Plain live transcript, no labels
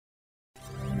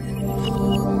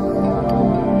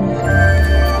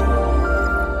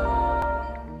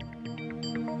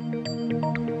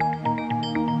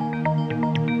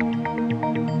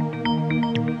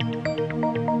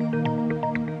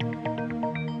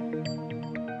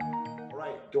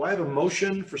do I have a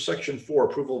motion for section 4,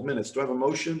 approval of minutes? Do I have a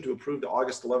motion to approve the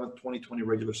August 11th, 2020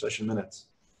 regular session minutes?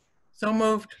 So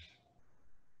moved.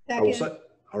 Second.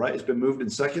 All right, it's been moved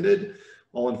and seconded.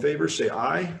 All in favor, say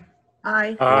aye.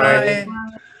 Aye. Aye.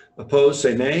 Opposed,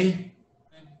 say nay.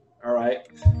 All right.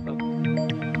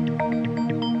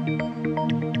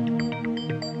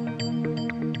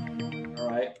 All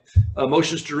right.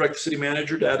 Motions to direct the city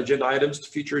manager to add agenda items to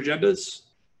future agendas.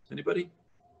 Anybody?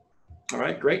 All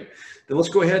right, great. Then let's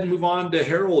go ahead and move on to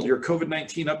Harold, your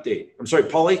COVID-19 update. I'm sorry,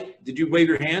 Polly, did you wave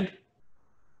your hand?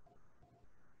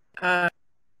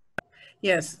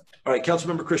 Yes. All right,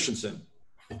 Councilmember Christensen.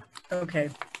 Okay.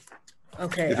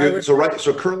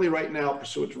 So currently right now,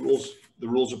 pursuant to the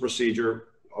rules of procedure,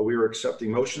 we are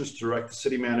accepting motions to direct the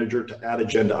city manager to add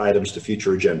agenda items to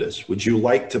future agendas. Would you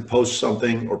like to post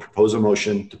something or propose a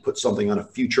motion to put something on a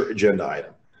future agenda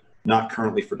item, not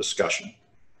currently for discussion?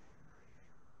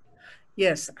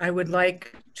 Yes, I would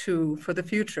like to, for the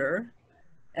future,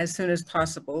 as soon as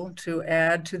possible, to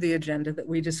add to the agenda that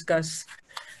we discuss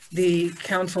the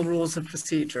council rules of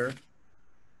procedure.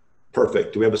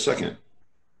 Perfect. Do we have a second?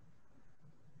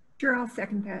 Sure, I'll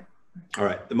second that. All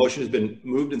right. The motion has been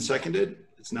moved and seconded.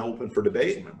 It's now open for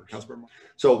debate.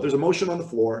 So there's a motion on the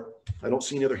floor. I don't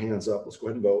see any other hands up. Let's go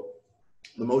ahead and vote.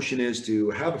 The motion is to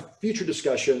have a future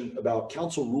discussion about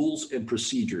council rules and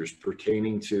procedures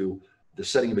pertaining to the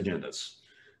setting of agendas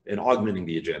and augmenting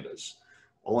the agendas.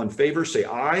 All in favor, say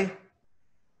aye.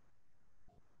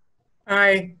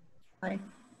 Aye. Aye.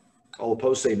 All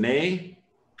opposed, say nay.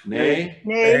 Nay.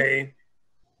 Nay.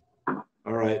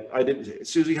 All right. I didn't.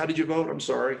 Susie, how did you vote? I'm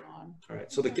sorry. All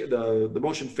right. So the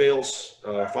motion fails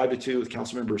 5-2 with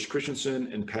council members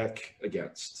Christensen and Peck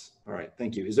against. All right.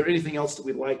 Thank you. Is there anything else that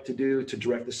we'd like to do to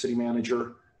direct the city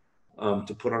manager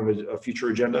to put on a future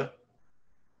agenda?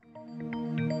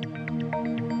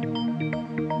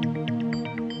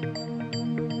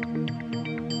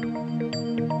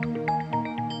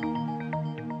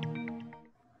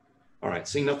 All right.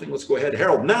 Seeing nothing, let's go ahead.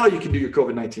 Harold, now you can do your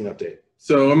COVID-19 update.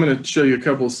 So I'm going to show you a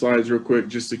couple of slides real quick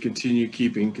just to continue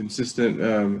keeping consistent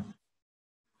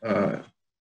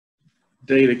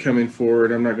data coming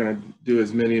forward. I'm not going to do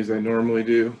as many as I normally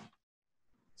do.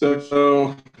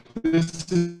 So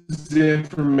this is the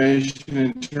information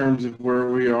in terms of where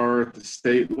we are at the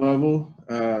state level.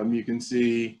 You can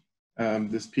see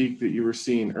this peak that you were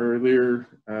seeing earlier.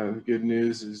 The good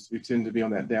news is we tend to be on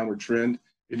that downward trend.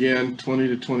 Again, 20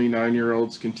 to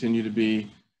 29-year-olds continue to be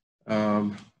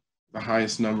the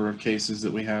highest number of cases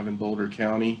that we have in Boulder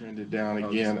County. Trended down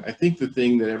again. I think the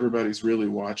thing that everybody's really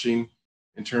watching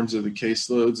in terms of the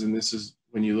caseloads, and this is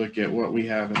when you look at what we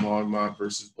have in Longmont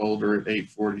versus Boulder at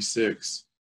 846,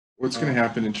 what's going to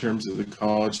happen in terms of the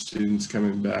college students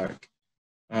coming back?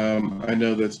 I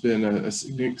know that's been a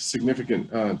significant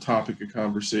topic of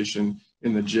conversation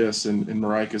in the GIS and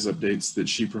Marika's updates that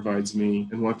she provides me.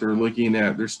 And what they're looking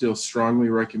at, they're still strongly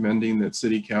recommending that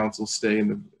city council stay in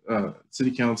the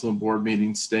city council and board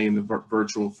meetings stay in the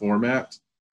virtual format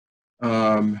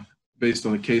based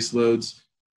on the caseloads.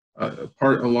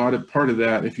 Part of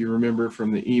that, if you remember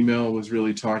from the email, was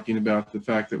really talking about the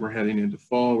fact that we're heading into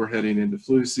fall, we're heading into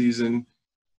flu season.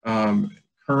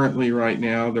 Currently, right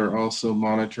now, they're also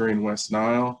monitoring West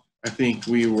Nile. I think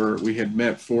we had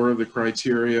met 4 of the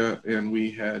criteria, and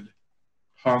we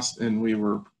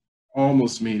were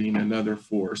almost meeting another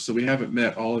 4. So we haven't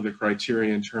met all of the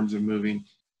criteria in terms of moving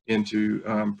into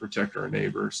protect our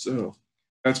neighbors. So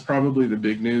that's probably the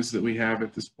big news that we have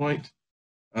at this point.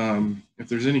 If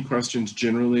there's any questions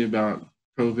generally about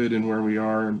COVID and where we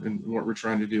are and what we're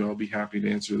trying to do, I'll be happy to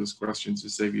answer those questions to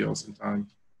save you all some time.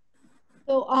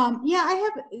 So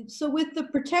so with the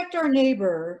protect our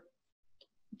neighbor,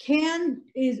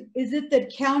 is it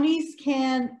that counties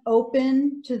can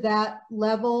open to that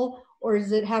level, or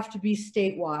does it have to be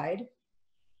statewide?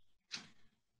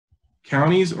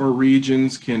 Counties or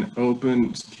regions can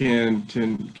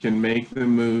make the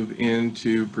move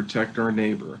into protect our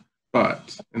neighbor,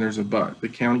 but, and there's a but, the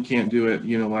county can't do it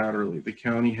unilaterally. The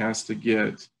county has to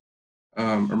get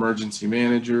emergency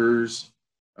managers,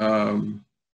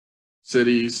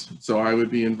 cities, so I would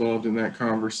be involved in that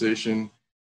conversation.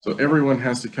 So everyone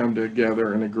has to come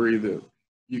together and agree that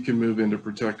you can move into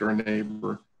protect our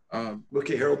neighbor.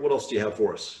 Okay, Harold, what else do you have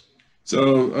for us?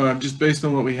 So just based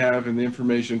on what we have and the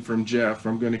information from Jeff,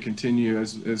 I'm going to continue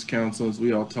as council, as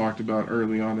we all talked about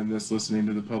early on in this, listening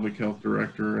to the public health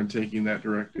director and taking that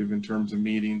directive in terms of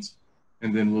meetings.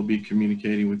 And then we'll be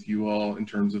communicating with you all in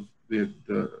terms of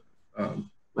the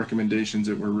recommendations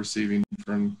that we're receiving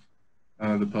from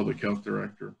the public health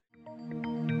director.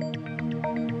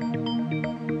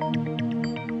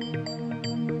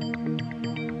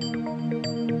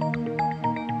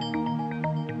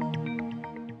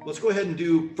 let's go ahead and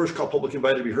do first call public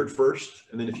invited to be heard first.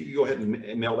 And then if you could go ahead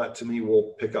and mail that to me,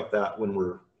 we'll pick up that when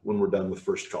we're done with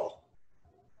first call.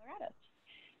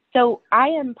 So I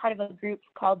am part of a group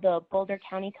called the Boulder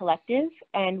County Collective,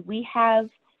 and we have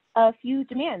a few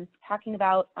demands talking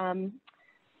about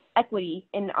equity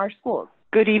in our schools.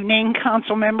 Good evening,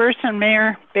 council members and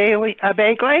Mayor Bagley.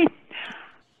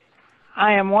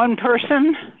 I am one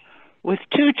person with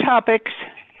two topics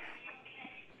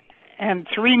and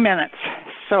 3 minutes,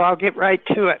 so I'll get right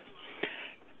to it.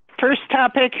 First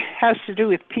topic has to do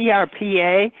with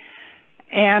PRPA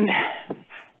and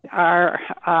our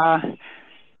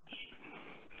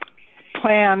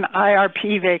plan,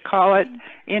 IRP they call it,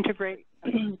 integrate.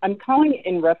 I'm calling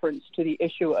in reference to the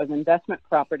issue of investment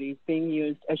properties being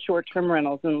used as short-term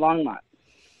rentals in Longmont.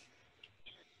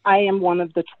 I am one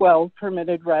of the 12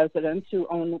 permitted residents who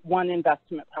own one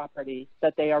investment property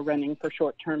that they are renting for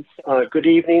short-term. Good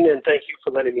evening, and thank you for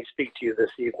letting me speak to you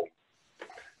this evening.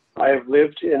 I have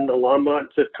lived in the Longmont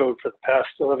zip code for the past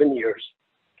 11 years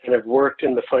and have worked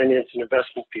in the finance and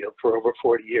investment field for over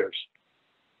 40 years.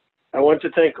 I want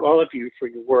to thank all of you for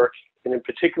your work, and in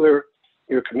particular,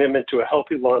 your commitment to a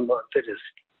healthy Longmont that is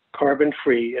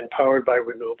carbon-free and powered by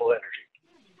renewable energy.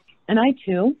 And I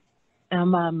too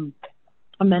am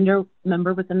a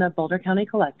member within the Boulder County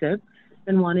Collective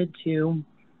and wanted to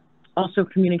also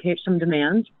communicate some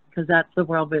demands, because that's the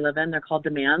world we live in. They're called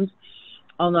demands,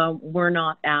 although we're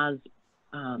not as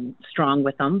strong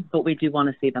with them, but we do want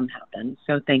to see them happen.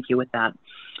 So thank you with that.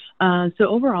 So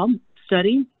overall,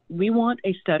 study. We want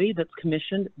a study that's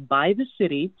commissioned by the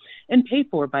city and paid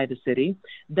for by the city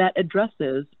that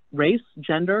addresses race,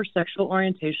 gender, sexual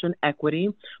orientation,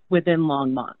 equity within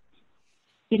Longmont.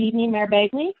 Good evening, Mayor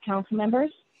Bagley, council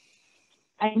members.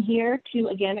 I'm here to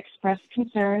again express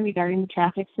concern regarding the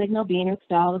traffic signal being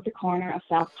installed at the corner of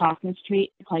South Kaufman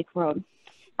Street and Pike Road.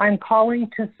 I'm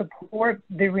calling to support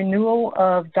the renewal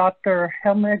of Dr.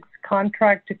 Helmig's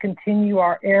contract to continue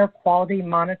our air quality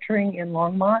monitoring in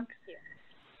Longmont.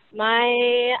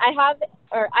 I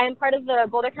am part of the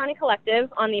Boulder County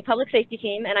Collective on the public safety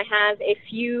team, and I have a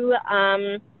few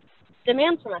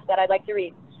demands from us that I'd like to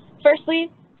read.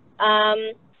 Firstly,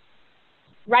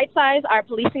 right-size our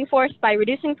policing force by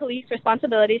reducing police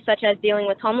responsibilities such as dealing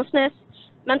with homelessness,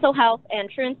 mental health, and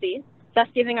truancy, thus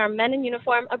giving our men in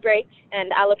uniform a break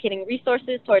and allocating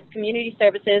resources towards community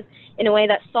services in a way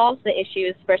that solves the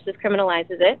issues versus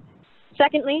criminalizes it.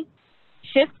 Secondly,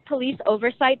 shift police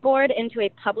oversight board into a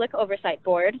public oversight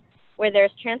board where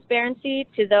there's transparency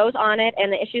to those on it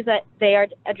and the issues that they are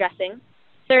addressing.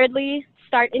 Thirdly,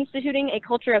 start instituting a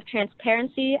culture of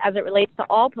transparency as it relates to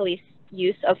all police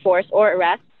use of force or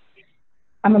arrest.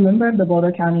 I'm a member of the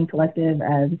Boulder County Collective,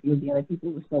 as a few of the other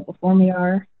people who spoke before me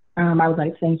are. I would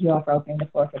like to thank you all for opening the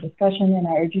floor for discussion, and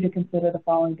I urge you to consider the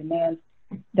following demands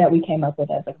that we came up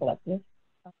with as a collective.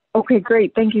 Okay,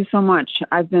 great. Thank you so much.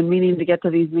 I've been meaning to get to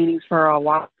these meetings for a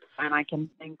while, and I can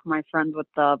thank my friend with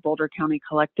the Boulder County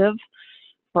Collective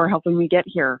for helping me get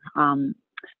here. I'm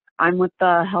with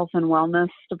the Health and Wellness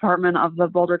Department of the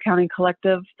Boulder County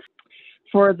Collective.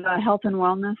 For the health and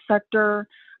wellness sector,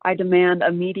 I demand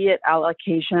immediate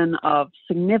allocation of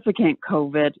significant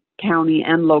COVID county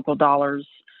and local dollars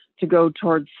to go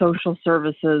towards social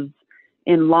services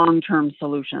in long-term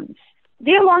solutions.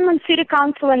 Dear Longmont City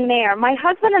Council and Mayor, my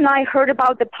husband and I heard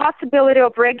about the possibility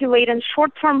of regulating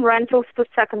short-term rentals to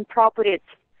second properties.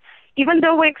 Even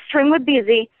though we're extremely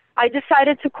busy, I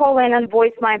decided to call in and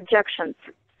voice my objections.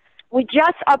 We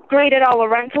just upgraded our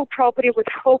rental property with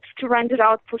hopes to rent it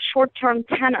out for short-term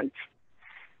tenants.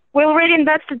 We already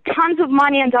invested tons of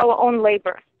money and our own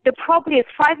labor. The property is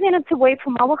 5 minutes away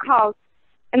from our house,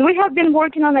 and we have been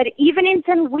working on it evenings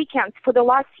and weekends for the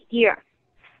last year.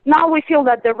 Now we feel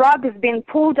that the rug is being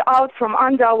pulled out from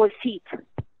under our feet.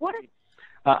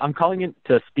 I'm calling in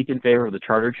to speak in favor of the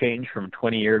charter change from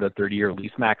 20-year to 30-year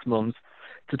lease maximums.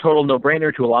 It's a total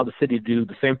no-brainer to allow the city to do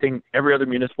the same thing every other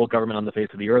municipal government on the face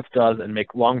of the earth does and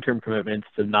make long-term commitments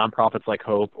to nonprofits like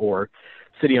HOPE or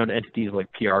city-owned entities like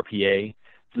PRPA.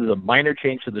 This is a minor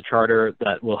change to the charter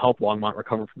that will help Longmont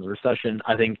recover from the recession.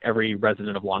 I think every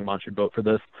resident of Longmont should vote for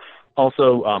this.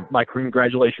 Also, my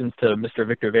congratulations to Mr.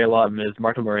 Victor Vela, Ms.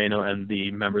 Marta Moreno, and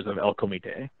the members of El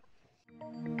Comité.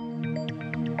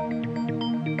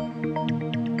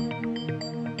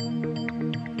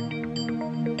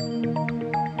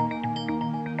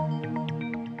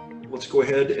 Let's go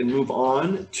ahead and move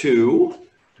on to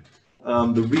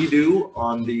the redo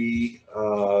on the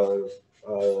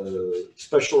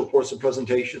special reports and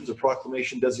presentations, a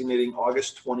proclamation designating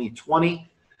August 2020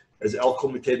 as El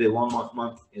Comité de Longmont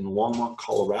Month in Longmont,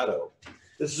 Colorado.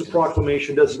 This is a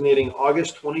proclamation designating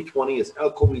August 2020 as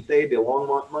El Comité de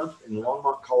Longmont Month in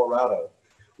Longmont, Colorado.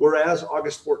 Whereas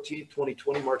August 14th,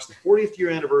 2020 marks the 40th year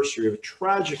anniversary of a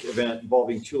tragic event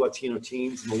involving 2 Latino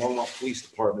teens in the Longmont Police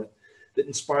Department that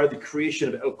inspired the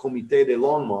creation of El Comité de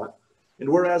Longmont. And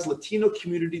whereas Latino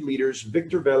community leaders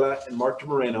Victor Vela and Marta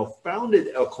Moreno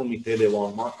founded El Comité de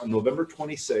Longmont on November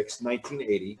 26,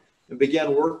 1980, and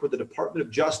began work with the Department of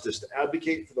Justice to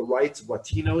advocate for the rights of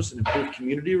Latinos and improve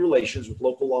community relations with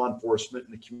local law enforcement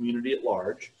and the community at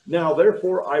large. Now,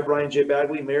 therefore, I, Brian J.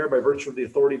 Bagley, Mayor, by virtue of the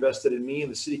authority vested in me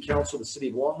and the City Council of the City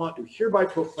of Longmont, do hereby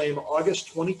proclaim August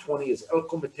 2020 as El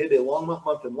Comité de Longmont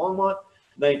Month in Longmont.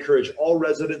 And I encourage all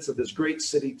residents of this great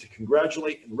city to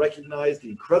congratulate and recognize the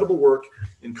incredible work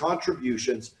and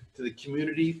contributions to the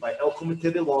community by El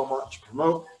Comité de Longmont to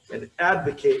promote and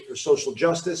advocate for social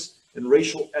justice and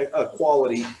racial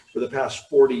equality for the past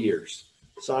 40 years.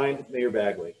 Signed, Mayor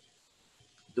Bagley.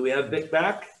 Do we have Vic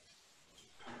back?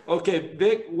 Okay,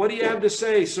 Vic, what do you have to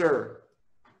say, sir?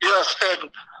 Yes, and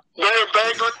Mayor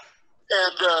Bagley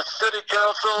and City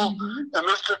Council and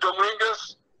Mr.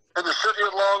 Dominguez and the City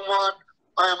of Longmont,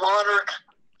 I am honored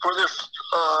for this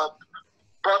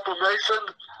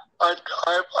proclamation.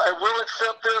 I will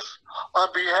accept this on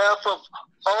behalf of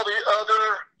all the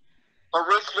other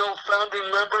original founding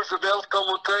members of El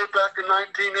Comité back in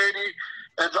 1980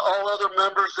 and all other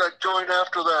members that joined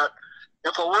after that.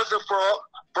 If it wasn't for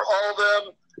all of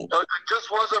them, it just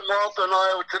wasn't Martha and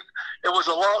I. It was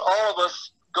all of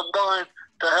us combined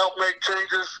to help make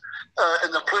changes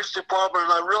in the police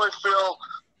department. And I really feel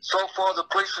so far the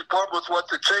police department, with what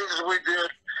the changes we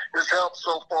did, has helped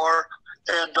so far.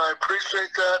 And I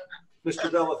appreciate that.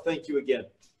 Mr. Vela, thank you again.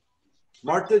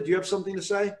 Martha, do you have something to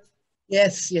say?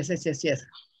 Yes.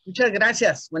 Muchas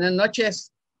gracias. Buenas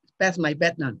noches. It's past my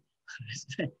bedtime.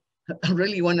 I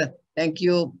really want to thank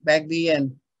you, Bagley,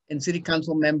 and City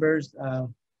Council members,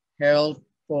 Harold,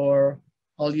 for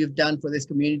all you've done for this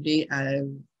community. I've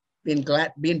been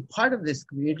glad being part of this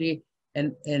community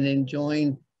and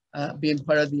enjoying being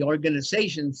part of the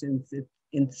organization since its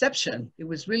inception. It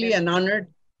was really an honor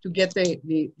to get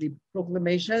the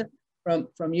proclamation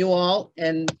from you all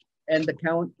and the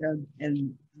count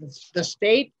and the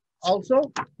state also,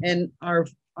 and our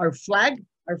flag.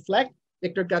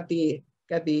 Victor got the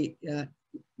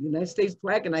United States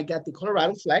flag, and I got the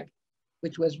Colorado flag,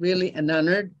 which was really an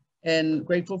honor, and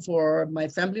grateful for my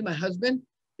family, my husband,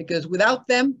 because without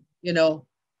them, you know,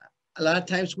 a lot of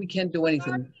times we can't do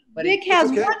anything. But Vic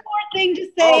has okay. one more thing to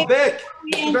say. Oh, Vic,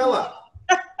 Bella.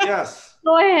 Yes.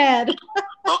 Go ahead.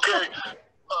 Okay,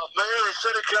 Mayor and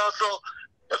City Council,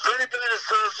 if anybody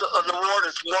deserves an award,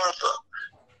 it's Martha.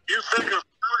 You figure 30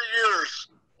 years,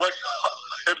 like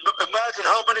imagine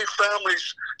how many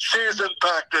families she's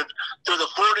impacted through the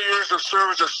 40 years of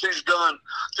service that she's done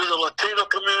to the Latino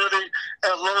community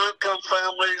and low-income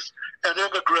families and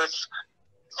immigrants.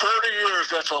 30 years,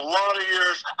 that's a lot of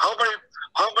years. How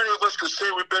many of us can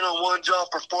say we've been on one job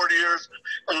for 40 years?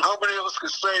 And how many of us can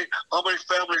say how many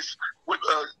families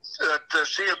that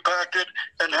she impacted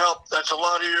and helped? That's a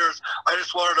lot of years. I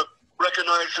just wanted to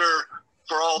recognize her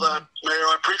for all that, Mayor.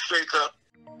 I appreciate that.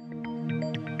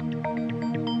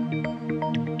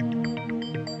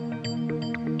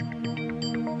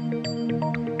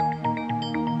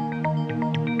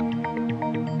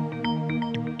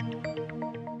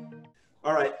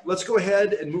 All right, let's go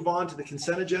ahead and move on to the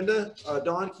consent agenda.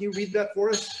 Don, can you read that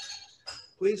for us,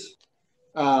 please?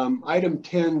 Item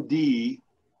 10D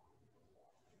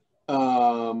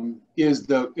is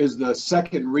the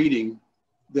second reading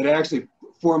that actually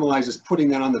formalizes putting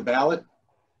that on the ballot.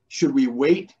 Should we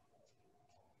wait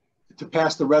to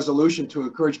pass the resolution to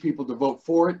encourage people to vote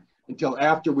for it until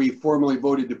after we formally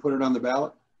voted to put it on the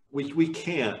ballot? We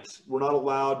can't. We're not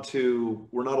allowed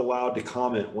to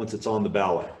comment once it's on the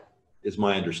ballot, is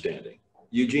my understanding.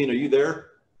 Eugene, are you there?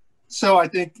 So I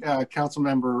think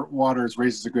Councilmember Waters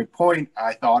raises a good point.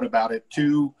 I thought about it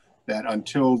too, that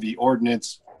until the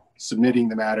ordinance submitting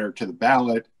the matter to the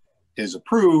ballot is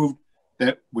approved,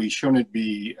 that we shouldn't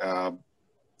be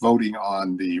voting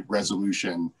on the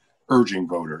resolution urging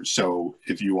voters. So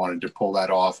if you wanted to pull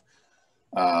that off,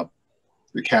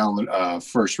 the calendar,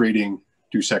 first reading,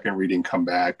 do second reading, come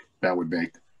back, that would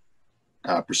make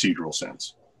procedural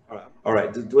sense. All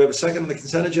right. Do we have a second on the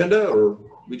consent agenda, or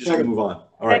we just gonna move on?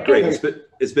 All right, great.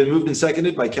 It's been moved and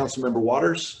seconded by Councilmember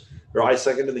Waters, or I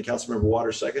seconded, and Councilmember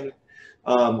Waters seconded.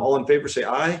 All in favor, say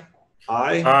aye.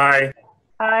 Aye. Aye.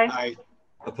 Aye. Aye.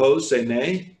 Opposed, say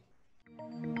nay.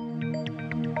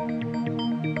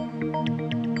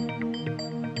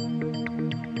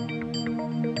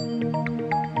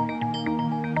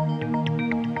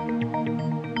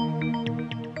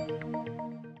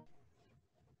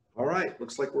 right,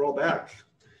 looks like we're all back.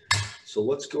 So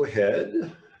let's go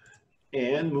ahead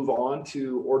and move on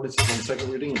to ordinances on second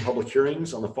reading and public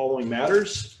hearings on the following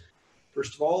matters.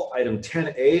 First of all, item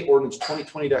 10A, ordinance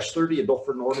 2020-30, a bill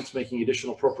for an ordinance making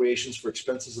additional appropriations for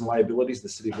expenses and liabilities of the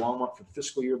city of Longmont for the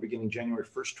fiscal year beginning January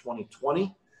 1st,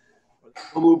 2020.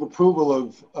 I'll move approval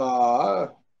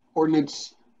of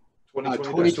ordinance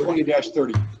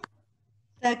 2020-30.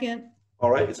 Second. All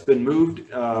right, it's been moved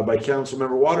by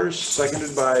Councilmember Waters,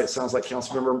 seconded by, it sounds like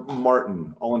Councilmember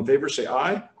Martin. All in favor, say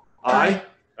aye. Aye.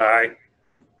 Aye.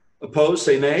 Opposed,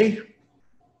 say nay.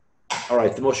 All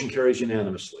right, the motion carries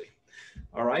unanimously.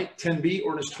 All right, 10B,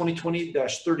 ordinance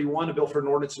 2020-31, a bill for an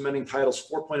ordinance amending titles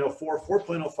 4.04,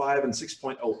 4.05, and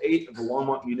 6.08 of the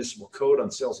Longmont Municipal Code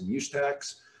on sales and use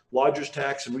tax, lodger's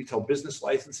tax, and retail business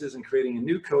licenses, and creating a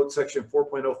new code, section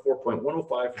 4.04.105,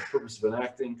 for the purpose of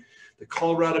enacting the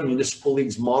Colorado Municipal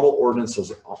League's model ordinance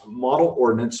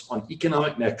on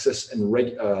economic nexus and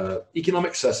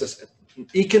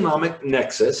economic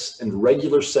nexus and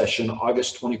regular session,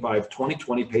 August 25,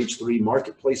 2020, page 3,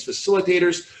 marketplace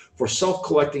facilitators for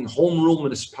self-collecting home rule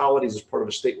municipalities as part of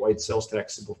a statewide sales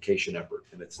tax simplification effort.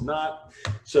 And it's not.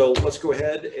 So let's go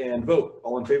ahead and vote.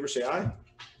 All in favor, say aye.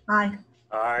 Aye.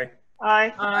 Aye.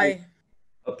 Aye. Aye.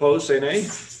 Opposed, say nay.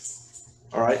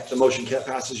 All right, the motion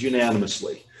passes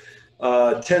unanimously.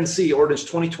 10C, ordinance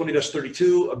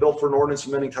 2020-32, a bill for an ordinance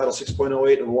amending title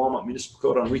 6.08 of the Longmont Municipal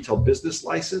Code on retail business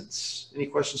license. Any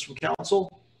questions from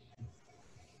council?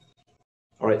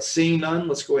 All right, seeing none,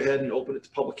 let's go ahead and open it to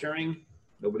public hearing.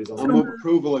 Nobody's on. I'll move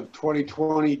approval of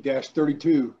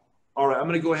 2020-32. All right, I'm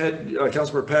going to go ahead.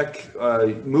 Councilmember Peck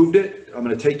moved it. I'm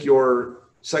going to take your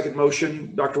second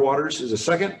motion. Dr. Waters is a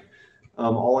second.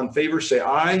 All in favor, say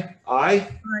aye. Aye.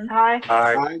 Aye.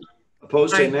 Aye.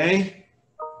 Opposed, say nay.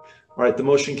 All right, the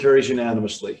motion carries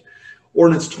unanimously.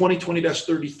 Ordinance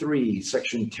 2020-33,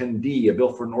 section 10D, a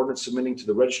bill for an ordinance submitting to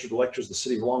the registered electors of the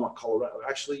city of Longmont, Colorado.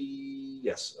 Actually,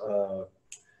 yes.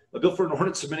 A bill for an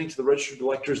ordinance submitting to the registered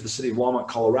electors of the city of Longmont,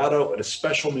 Colorado at a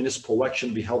special municipal election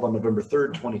to be held on November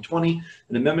 3rd, 2020.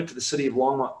 An amendment to the city of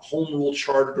Longmont home rule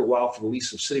charter to allow for the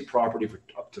lease of city property for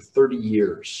up to 30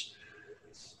 years.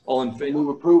 All in favor? Move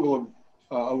approval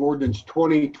of ordinance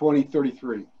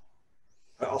 2020-33.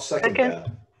 I'll second that.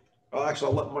 Oh,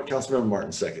 actually, I'll let Councilmember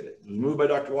Martin second it. Moved by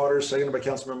Dr. Waters, seconded by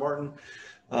Councilmember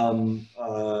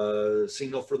Martin.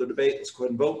 Seeing no further debate, let's go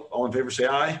ahead and vote. All in favor, say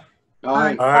aye.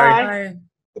 Aye. Aye.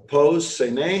 Opposed, say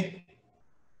nay.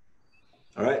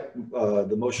 All right,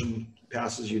 the motion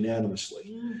passes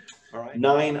unanimously. All right,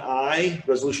 9I,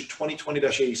 resolution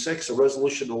 2020-86, a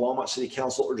resolution to the Longmont City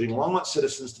Council urging Longmont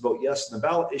citizens to vote yes in the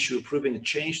ballot issue approving a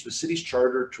change to the city's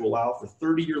charter to allow for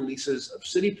 30-year leases of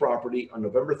city property on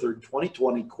November 3rd,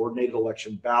 2020 coordinated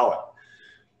election ballot.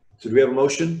 So do we have a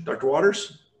motion, Dr.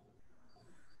 Waters?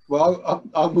 Well,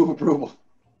 I'll move approval.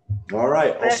 All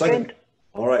right, I'll second.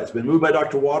 All right, it's been moved by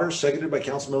Dr. Waters, seconded by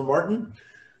Councilmember Martin.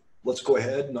 Let's go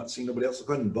ahead, not seeing nobody else, let's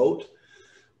go ahead and vote.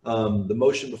 The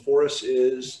motion before us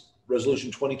is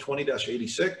resolution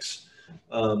 2020-86,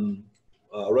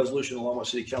 a resolution of Longmont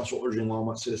City Council urging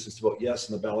Longmont citizens to vote yes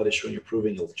in the ballot issue and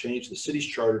approving a change to the city's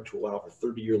charter to allow for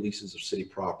 30-year leases of city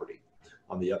property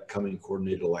on the upcoming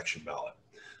coordinated election ballot.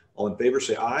 All in favor,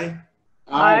 say aye.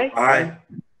 Aye. Aye.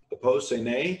 Opposed, say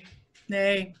nay.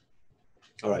 Nay.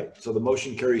 All right, so the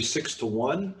motion carries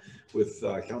 6-1 with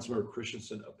Councilmember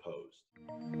Christensen opposed.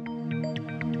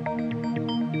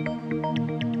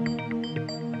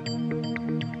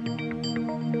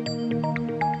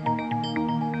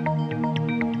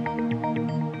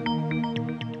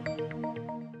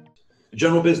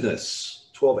 General business,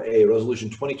 12A, resolution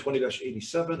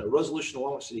 2020-87, a resolution of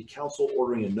Longmont City Council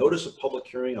ordering a notice of public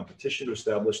hearing on petition to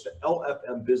establish the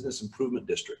LFM Business Improvement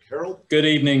District. Harold? Good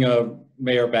evening,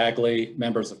 Mayor Bagley,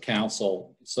 members of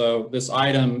council. So this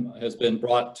item has been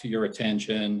brought to your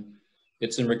attention.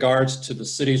 It's in regards to the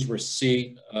city's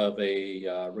receipt of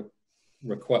a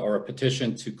request or a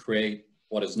petition to create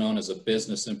what is known as a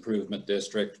business improvement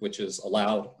district, which is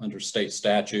allowed under state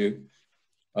statute.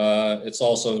 It's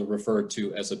also referred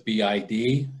to as a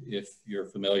BID, if you're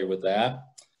familiar with that.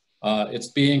 It's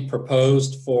being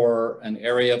proposed for an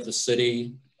area of the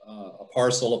city, a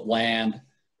parcel of land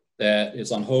that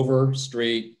is on Hover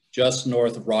Street, just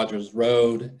north of Rogers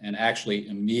Road, and actually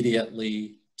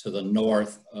immediately to the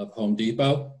north of Home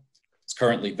Depot. It's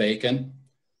currently vacant.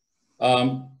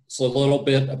 So a little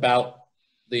bit about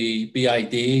the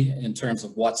BID in terms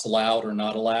of what's allowed or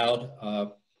not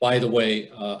allowed. By the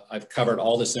way, I've covered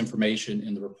all this information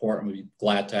in the report. I'm going to be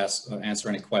glad to answer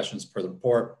any questions per the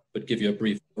report, but give you a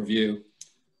brief review.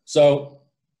 So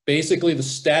basically the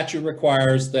statute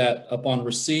requires that upon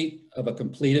receipt of a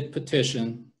completed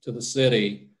petition to the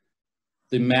city,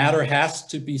 the matter has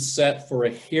to be set for a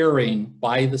hearing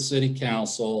by the city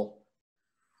council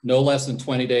no less than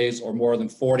 20 days or more than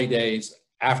 40 days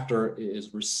after it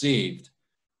is received.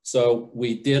 So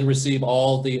we did receive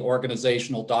all the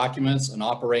organizational documents, an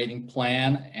operating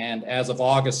plan, and as of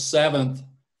August 7th,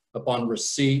 upon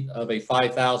receipt of a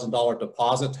 $5,000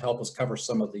 deposit to help us cover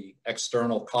some of the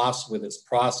external costs with its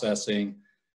processing,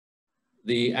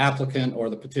 the applicant or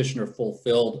the petitioner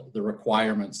fulfilled the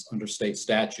requirements under state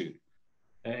statute.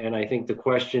 And I think the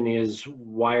question is,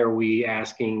 why are we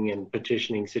asking and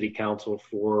petitioning City Council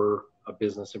for a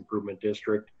business improvement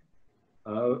district?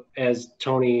 As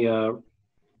Tony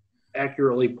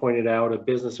accurately pointed out, a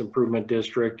business improvement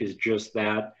district is just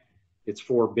that. It's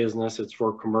for business, it's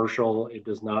for commercial. It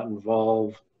does not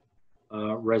involve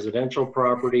residential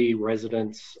property.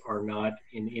 Residents are not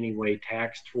in any way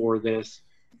taxed for this.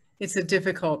 It's a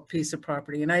difficult piece of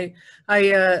property, and I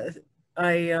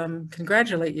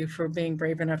congratulate you for being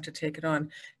brave enough to take it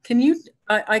on. Can you,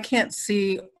 I can't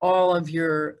see all of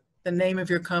the name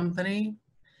of your company.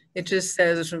 It just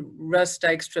says Russ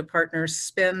Dykstra Partners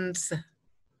Spends.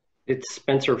 It's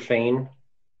Spencer Fain.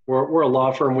 We're a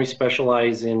law firm. We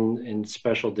specialize in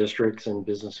special districts and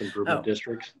business improvement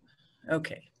districts.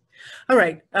 Okay. All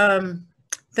right.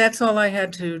 That's all I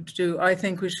had to do. I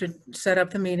think we should set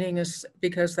up the meeting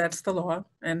because that's the law,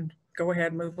 and go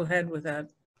ahead, move ahead with that.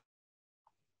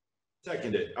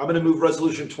 Seconded. I'm going to move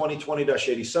resolution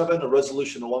 2020-87, a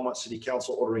resolution of the Longmont City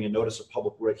Council ordering a notice of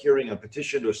public hearing on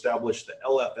petition to establish the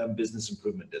LFM Business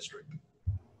Improvement District.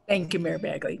 Thank you, Mayor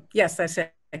Bagley. Yes, I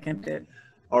second it.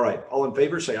 All right. All in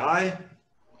favor, say aye.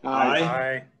 Aye.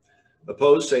 Aye.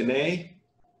 Opposed, say nay.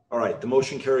 All right. The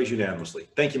motion carries unanimously.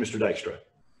 Thank you, Mr. Dykstra.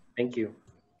 Thank you.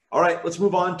 All right. Let's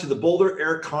move on to the Boulder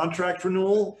Air contract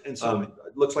renewal. And so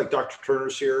it looks like Dr.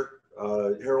 Turner's here.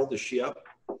 Harold, is she up?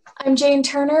 I'm Jane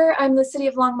Turner. I'm the City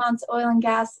of Longmont's Oil and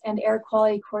Gas and Air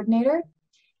Quality Coordinator,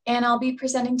 and I'll be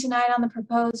presenting tonight on the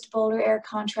proposed Boulder Air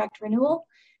contract renewal,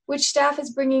 which staff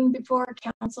is bringing before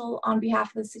Council on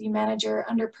behalf of the City Manager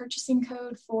under Purchasing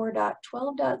Code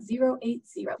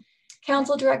 4.12.080.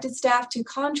 Council directed staff to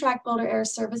contract Boulder Air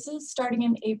services starting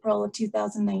in April of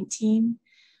 2019.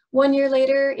 1 year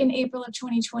later, in April of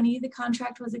 2020, the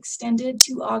contract was extended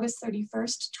to August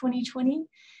 31st, 2020.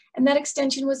 And that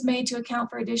extension was made to account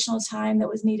for additional time that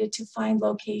was needed to find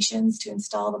locations to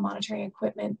install the monitoring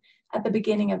equipment at the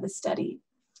beginning of the study.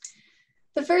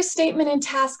 The first statement in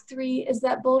Task 3 is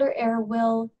that Boulder Air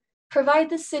will provide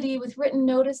the city with written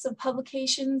notice of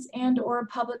publications and/or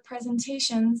public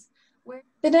presentations.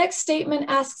 The next statement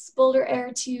asks Boulder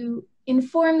Air to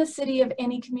inform the city of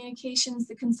any communications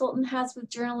the consultant has with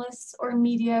journalists or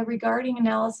media regarding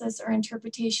analysis or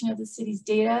interpretation of the city's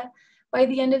data by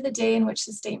the end of the day in which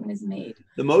the statement is made.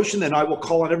 The motion, and I will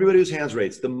call on everybody whose hands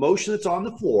raised. The motion that's on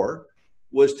the floor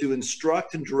was to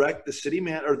instruct and direct the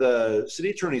the city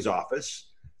attorney's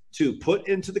office to put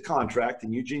into the contract,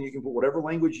 and Eugene, you can put whatever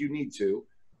language you need to,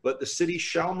 but the city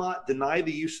shall not deny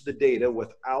the use of the data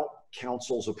without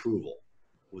council's approval.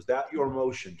 Was that your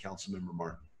motion, Councilmember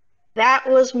Martin? That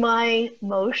was my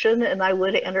motion, and I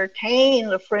would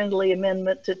entertain a friendly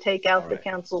amendment to take out the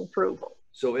council approval.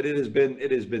 So it has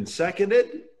been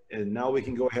seconded, and now we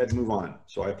can go ahead and move on.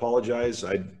 So I apologize.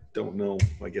 I don't know.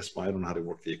 I guess I don't know how to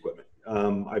work the equipment.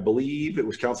 I believe it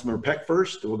was Councilmember Peck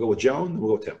first. Then we'll go with Joan. Then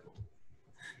we'll go with Tim.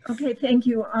 Okay, thank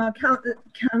you,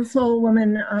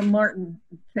 Councilwoman Martin.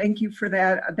 Thank you for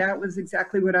that. That was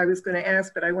exactly what I was going to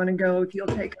ask, but I want to go if you'll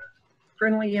take a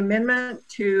friendly amendment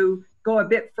to go a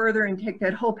bit further and take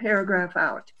that whole paragraph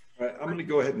out. All right, I'm going to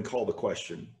go ahead and call the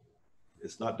question.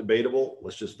 It's not debatable.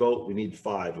 Let's just vote. We need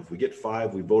 5. If we get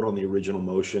 5, we vote on the original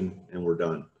motion and we're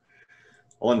done.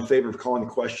 All in favor of calling the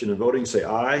question and voting, say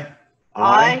aye.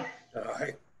 Aye.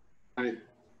 Aye. Aye.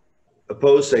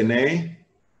 Opposed, say nay.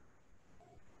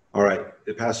 All right,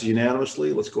 it passes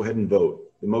unanimously. Let's go ahead and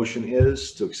vote. The motion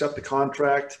is to accept the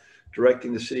contract,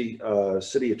 directing the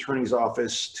city attorney's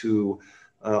office to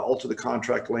alter the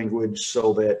contract language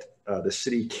so that the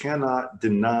city cannot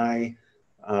deny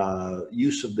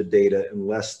use of the data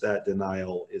unless that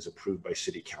denial is approved by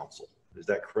city council. Is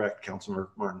that correct, Councilmember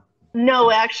Martin?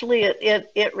 No, actually,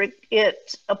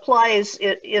 it applies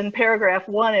in paragraph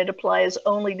 1. It applies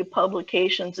only to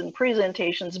publications and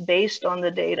presentations based on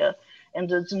the data, and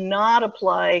does not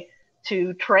apply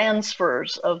to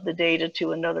transfers of the data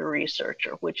to another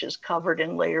researcher, which is covered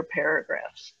in later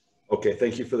paragraphs. Okay,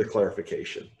 thank you for the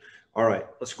clarification. All right,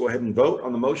 let's go ahead and vote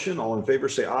on the motion. All in favor,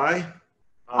 say aye.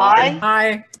 Aye.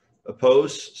 Aye.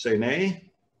 Opposed, say nay.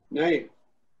 Nay.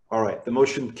 All right, the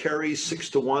motion carries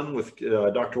 6-1 with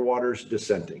Dr. Waters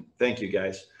dissenting. Thank you,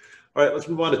 guys. All right, let's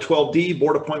move on to 12D,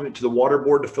 board appointment to the water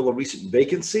board to fill a recent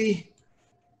vacancy.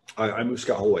 I move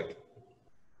Scott Holwick.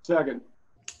 Second.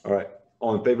 All right,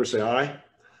 all in favor, say aye.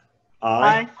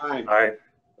 Aye. Aye. Aye.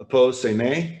 Opposed, say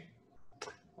nay.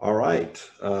 All right,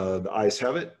 the ayes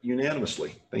have it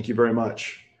unanimously. Thank you very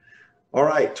much. All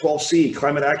right, 12C,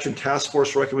 Climate Action Task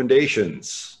Force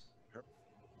recommendations.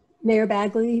 Mayor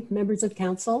Bagley, members of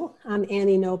council, I'm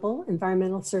Annie Noble,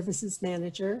 Environmental Services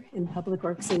Manager in Public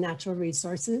Works and Natural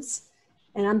Resources.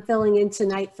 And I'm filling in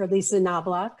tonight for Lisa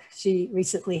Knobloch. She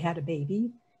recently had a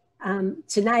baby.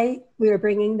 Tonight, we are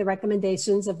bringing the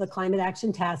recommendations of the Climate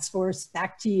Action Task Force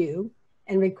back to you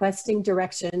and requesting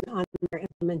direction on their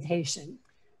implementation.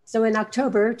 So in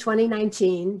October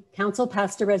 2019, council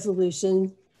passed a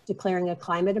resolution declaring a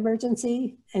climate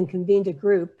emergency and convened a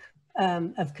group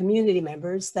of community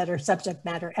members that are subject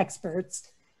matter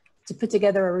experts to put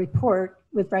together a report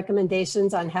with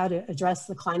recommendations on how to address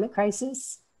the climate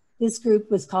crisis. This group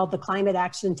was called the Climate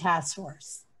Action Task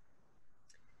Force.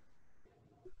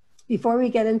 Before we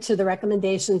get into the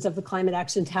recommendations of the Climate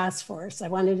Action Task Force, I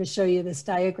wanted to show you this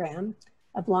diagram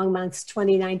of Longmont's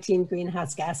 2019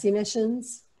 greenhouse gas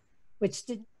emissions,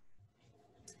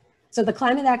 So the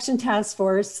Climate Action Task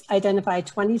Force identified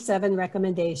 27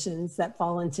 recommendations that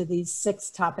fall into these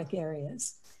 6 topic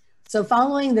areas. So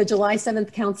following the July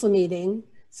 7th council meeting,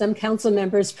 some council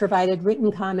members provided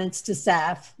written comments to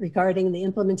staff regarding the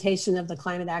implementation of the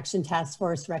Climate Action Task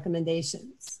Force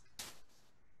recommendations.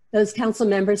 Those council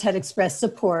members had expressed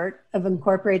support of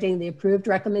incorporating the approved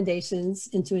recommendations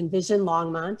into Envision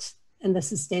Longmont and the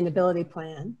Sustainability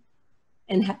Plan,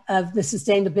 and of the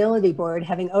Sustainability Board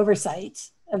having oversight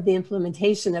of the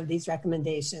implementation of these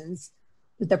recommendations,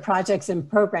 with the projects and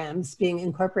programs being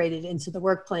incorporated into the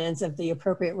work plans of the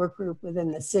appropriate work group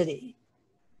within the city.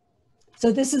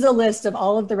 So this is a list of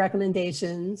all of the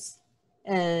recommendations,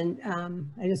 and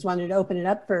I just wanted to open it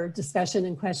up for discussion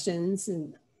and questions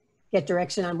and get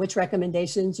direction on which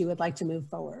recommendations you would like to move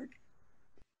forward.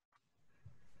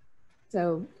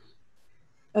 So,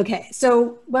 okay,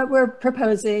 so what we're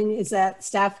proposing is that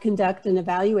staff conduct an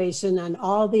evaluation on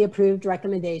all the approved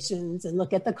recommendations and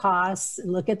look at the costs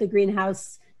and look at the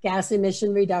greenhouse gas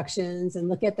emission reductions and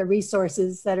look at the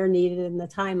resources that are needed in the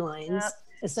timelines.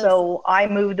 So I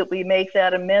move that we make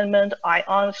that amendment. I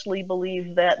honestly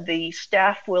believe that the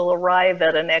staff will arrive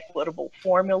at an equitable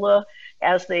formula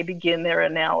as they begin their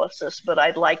analysis, but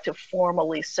I'd like to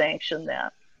formally sanction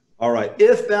that. All right,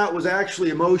 if that was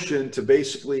actually a motion to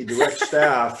basically direct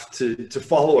staff to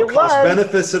follow a cost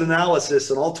benefits analysis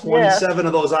on all 27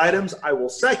 of those items, I will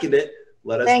second it.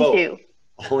 Let us vote. Thank you.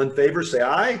 All in favor, say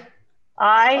aye.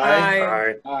 Aye.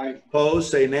 Aye. Aye. Opposed,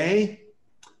 say nay.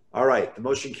 All right, the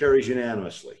motion carries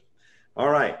unanimously. All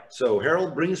right, so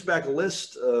Harold brings back a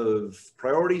list of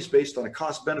priorities based on a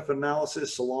cost benefit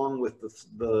analysis along with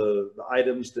the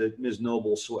items that Ms.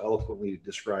 Noble so eloquently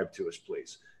described to us,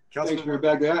 please. Thanks, Mayor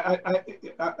Bagley.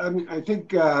 I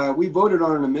think we voted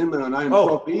on an amendment on item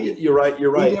 12B. You're right,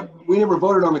 you're right. We never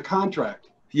voted on the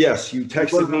contract. Yes, you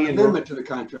texted me. An amendment to the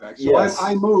contract. So yes.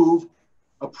 I move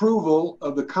approval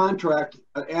of the contract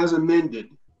as amended,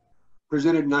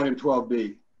 presented in item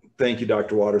 12B. Thank you,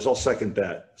 Dr. Waters. I'll second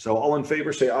that. So all in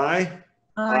favor, say aye.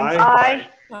 Aye. Aye.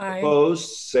 Aye. Opposed,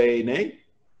 say nay.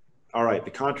 All right,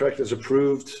 the contract is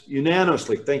approved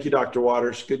unanimously. Thank you, Dr.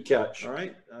 Waters. Good catch. All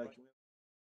right.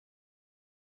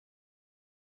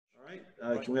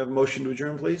 Can we have a motion to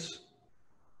adjourn, please?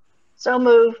 So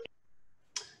moved.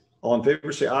 All in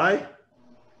favor, say aye.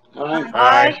 Aye.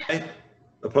 Aye.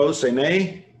 Opposed, say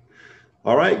nay.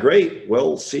 All right, great.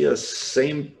 We'll see us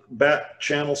same bat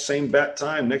channel, same bat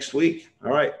time next week.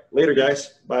 All right, later,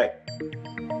 guys. Bye.